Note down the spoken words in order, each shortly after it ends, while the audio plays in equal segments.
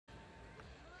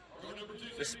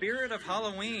The spirit of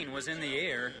Halloween was in the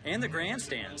air and the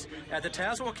grandstands at the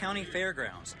Tazewell County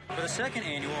Fairgrounds for the second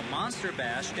annual Monster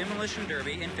Bash Demolition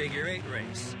Derby and Figure 8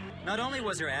 race. Not only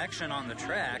was there action on the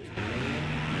track,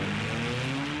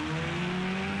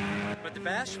 but the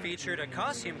bash featured a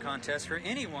costume contest for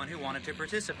anyone who wanted to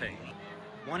participate.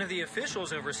 One of the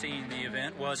officials overseeing the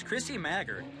event was Chrissy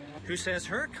Maggard, who says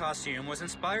her costume was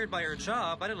inspired by her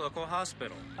job at a local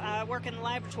hospital. I work in the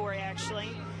laboratory, actually,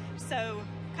 so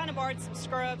kind of borrowed some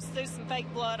scrubs, threw some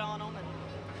fake blood on them,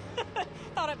 and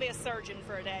thought I'd be a surgeon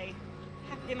for a day.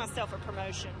 Give myself a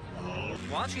promotion.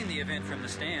 Watching the event from the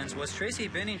stands was Tracy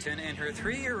Bennington and her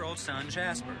 3-year-old son,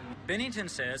 Jasper. Bennington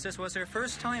says this was their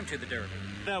first time to the Derby.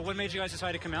 What made you guys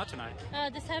decide to come out tonight?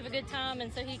 Just have a good time,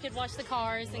 and so he could watch the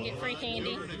cars and get free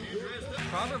candy.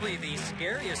 Probably the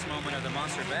scariest moment of the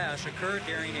Monster Bash occurred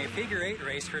during a Figure 8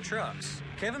 race for trucks.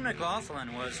 Kevin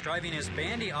McLaughlin was driving his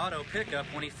Bandy Auto pickup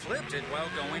when he flipped it while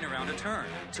going around a turn.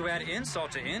 To add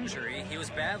insult to injury, he was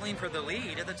battling for the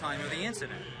lead at the time of the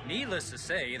incident. Needless to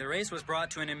say, the race was brought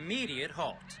to an immediate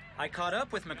halt. I caught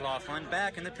up with McLaughlin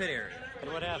back in the pit area.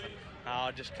 What happened?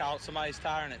 I just caught somebody's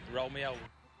tire and it rolled me over.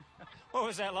 What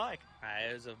was that like?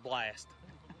 It was a blast.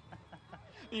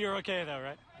 You're okay though,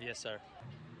 right? Yes, sir.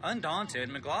 Undaunted,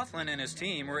 McLaughlin and his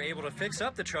team were able to fix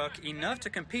up the truck enough to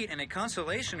compete in a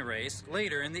consolation race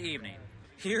later in the evening.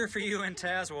 Here for you in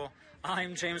Tazewell,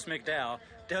 I'm James McDowell,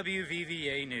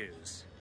 WVVA News.